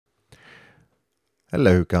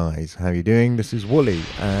Hello guys, how you doing? This is Wooly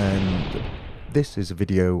and this is a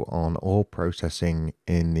video on ore processing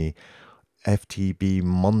in the FTB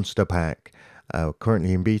Monster pack.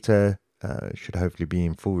 Currently in beta, should hopefully be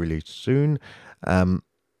in full release soon.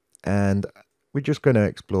 And we're just going to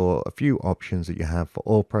explore a few options that you have for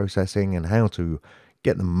ore processing and how to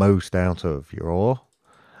get the most out of your ore.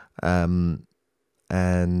 And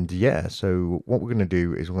yeah, so what we're going to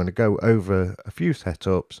do is we're going to go over a few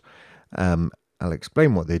setups. I'll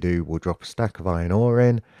explain what they do. We'll drop a stack of iron ore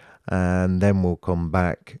in, and then we'll come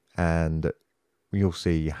back and you'll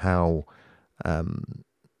see how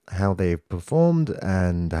they've performed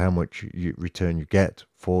and how much return you get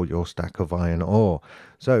for your stack of iron ore.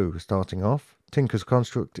 So starting off, Tinker's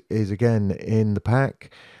Construct is again in the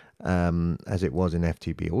pack, as it was in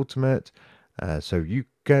FTB Ultimate. So you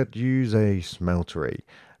could use a smeltery.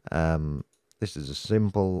 This is a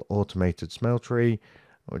simple automated smeltery.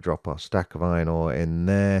 We'll drop our stack of iron ore in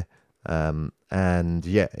there. And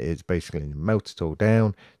yeah, it's basically melt it all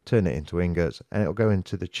down, turn it into ingots, and it'll go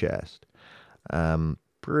into the chest.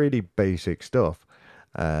 Pretty basic stuff.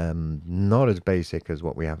 Not as basic as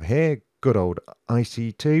what we have here. Good old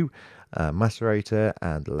IC2, macerator,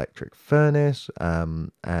 and electric furnace.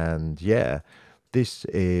 And yeah, this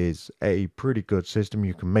is a pretty good system.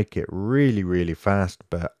 You can make it really, really fast,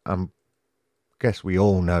 but guess we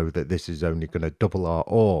all know that this is only going to double our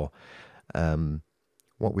ore.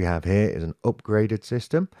 What we have here is an upgraded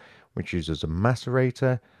system, which uses a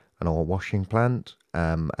macerator, an ore washing plant,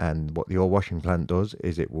 and what the ore washing plant does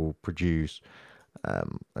is it will produce,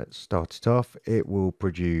 let's start it off, it will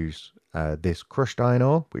produce this crushed iron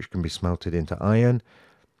ore, which can be smelted into iron,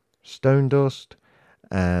 stone dust,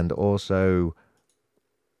 and also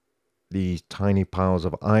these tiny piles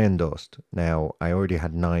of iron dust. Now, I already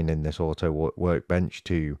had 9 in this auto workbench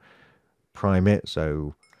to prime it,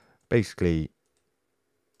 so basically,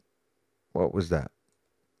 what was that?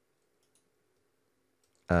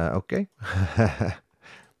 Okay.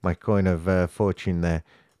 My coin of fortune there,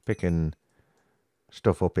 picking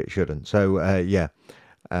stuff up it shouldn't. So, yeah,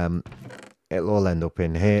 it'll all end up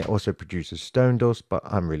in here. Also produces stone dust, but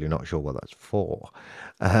I'm really not sure what that's for.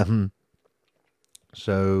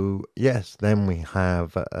 So yes, then we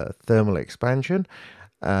have thermal expansion,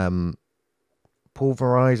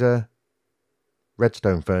 pulverizer,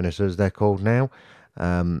 redstone furnaces they're called now,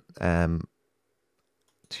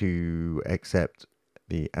 to accept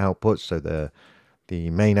the outputs, so the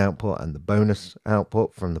main output and the bonus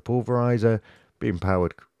output from the pulverizer being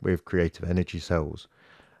powered with creative energy cells.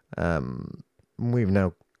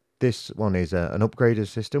 This one is an upgraded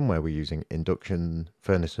system where we're using induction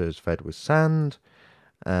furnaces fed with sand.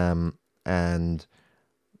 And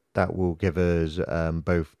that will give us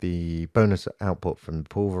both the bonus output from the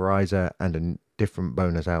pulverizer and a different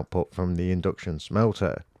bonus output from the induction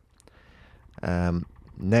smelter.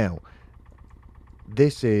 Now,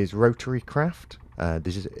 this is rotary craft.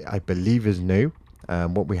 This is, I believe, is new.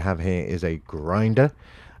 What we have here is a grinder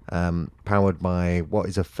powered by what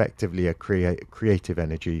is effectively a creative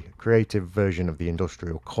version of the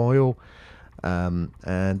industrial coil.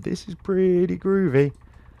 And this is pretty groovy.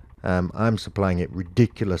 I'm supplying it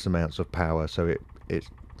ridiculous amounts of power, so it's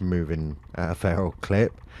moving at a fair old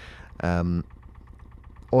clip.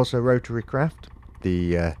 Also rotary craft.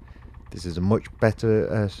 This is a much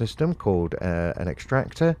better system called an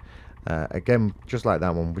extractor. Again, just like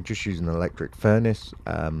that one, we're just using an electric furnace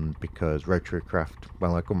because rotary craft,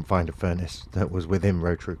 well, I couldn't find a furnace that was within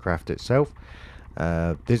rotary craft itself.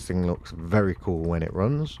 This thing looks very cool when it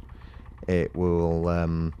runs. It will,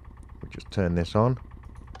 we'll just turn this on.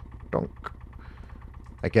 Donk.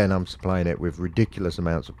 Again, I'm supplying it with ridiculous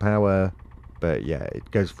amounts of power, but yeah, it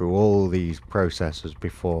goes through all these processes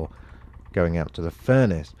before going out to the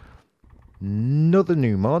furnace. Another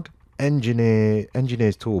new mod,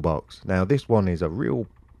 Engineer's Toolbox. Now, this one is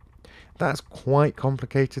that's quite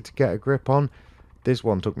complicated to get a grip on. This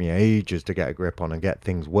one took me ages to get a grip on and get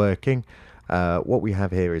things working. What we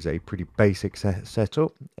have here is a pretty basic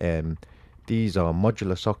setup. These are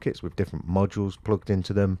modular sockets with different modules plugged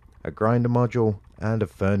into them, a grinder module and a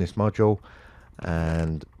furnace module,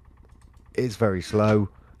 and it's very slow,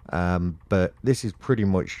 but this is pretty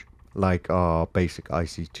much like our basic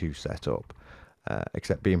IC2 setup,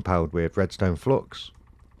 except being powered with redstone flux.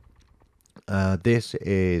 This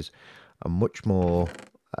is a much more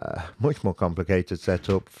complicated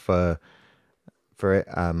setup for it.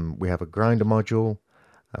 We have a grinder module.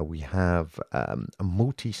 We have a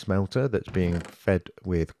multi-smelter that's being fed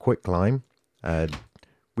with quicklime,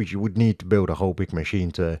 which you would need to build a whole big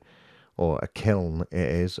machine or a kiln it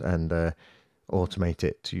is, and automate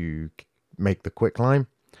it to make the quicklime.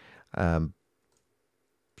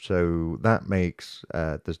 So that makes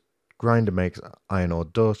the grinder makes iron ore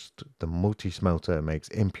dust. The multi-smelter makes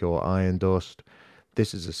impure iron dust.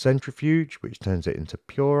 This is a centrifuge, which turns it into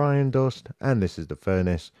pure iron dust, and this is the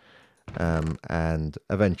furnace. And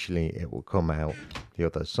eventually it will come out the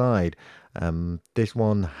other side. This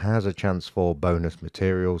one has a chance for bonus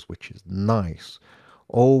materials, which is nice.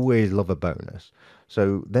 Always love a bonus.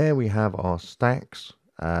 So there we have our stacks,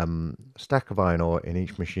 stack of iron ore in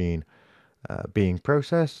each machine being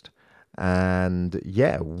processed. And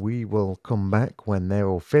yeah, we will come back when they're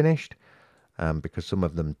all finished, because some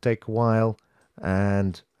of them take a while,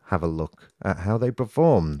 and have a look at how they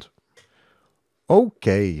performed.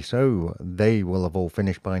 Okay, so they will have all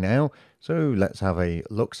finished by now. So let's have a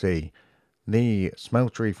look-see. The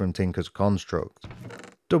smeltery from Tinker's Construct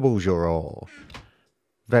doubles your ore.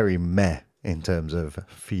 Very meh in terms of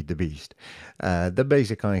feed the beast. The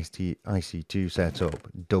basic IC2 setup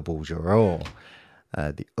doubles your ore.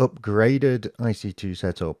 The upgraded IC2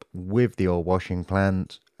 setup with the ore washing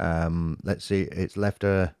plant. Let's see, it's left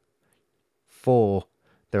there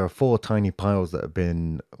are 4 tiny piles that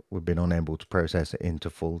we've been unable to process it into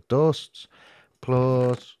full dusts,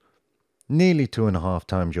 plus nearly 2.5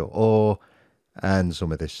 times your ore and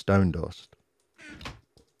some of this stone dust.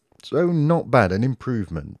 So not bad, an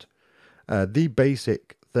improvement. The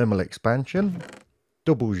basic thermal expansion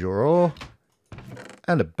doubles your ore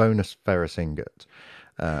and a bonus ferrous ingot.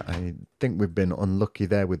 I think we've been unlucky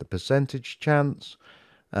there with the percentage chance.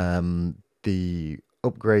 The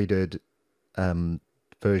upgraded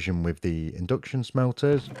version with the induction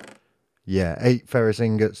smelters, yeah, 8 ferrous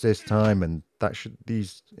ingots this time, and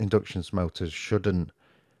these induction smelters shouldn't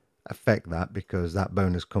affect that because that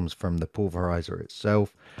bonus comes from the pulverizer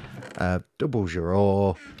itself. Doubles your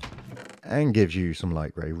ore and gives you some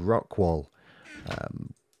light grey rock wool.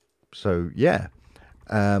 So yeah,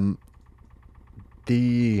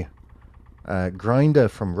 the grinder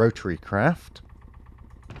from Rotary Craft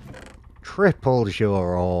triples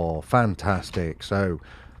your ore. Fantastic. So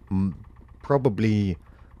probably,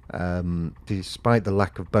 despite the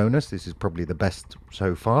lack of bonus, this is probably the best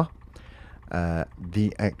so far.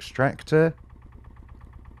 The extractor,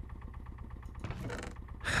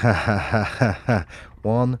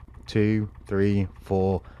 1, 2, 3,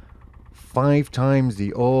 4, 5 times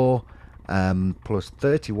the ore, plus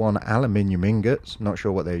 31 aluminium ingots. Not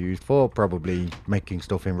sure what they're used for, probably making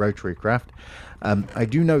stuff in Rotary Craft. I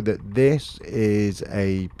do know that this is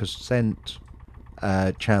a percent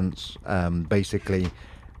chance. Basically,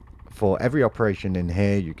 for every operation in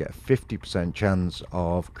here, you get a 50% chance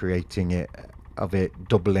of creating it,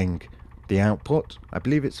 doubling the output. I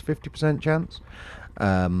believe it's 50% chance.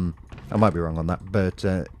 I might be wrong on that, but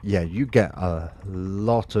yeah, you get a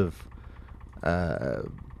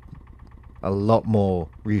lot more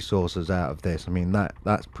resources out of this. I mean,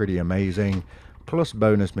 that's pretty amazing. Plus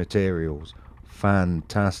bonus materials,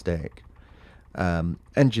 fantastic.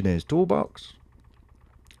 Engineer's toolbox,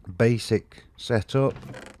 basic setup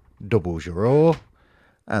doubles your ore,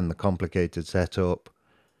 and the complicated setup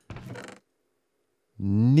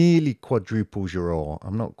nearly quadruples your ore.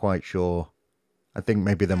 I'm not quite sure. I think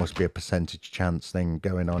maybe there must be a percentage chance thing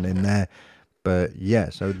going on in there. But yeah,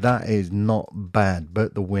 so that is not bad.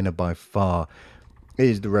 But the winner by far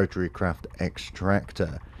is the Rotary Craft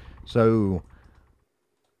Extractor. So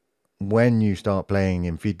when you start playing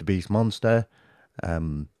in Feed the Beast Monster,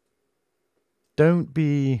 don't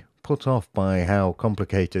be put off by how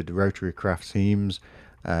complicated Rotary Craft seems.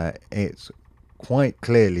 It's quite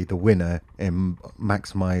clearly the winner in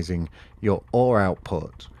maximizing your ore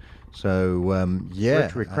output. So yeah,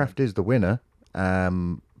 Rotary Craft is the winner.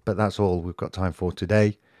 But that's all we've got time for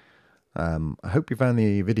today. I hope you found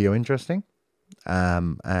the video interesting.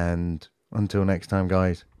 And until next time,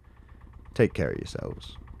 guys, take care of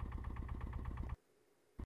yourselves.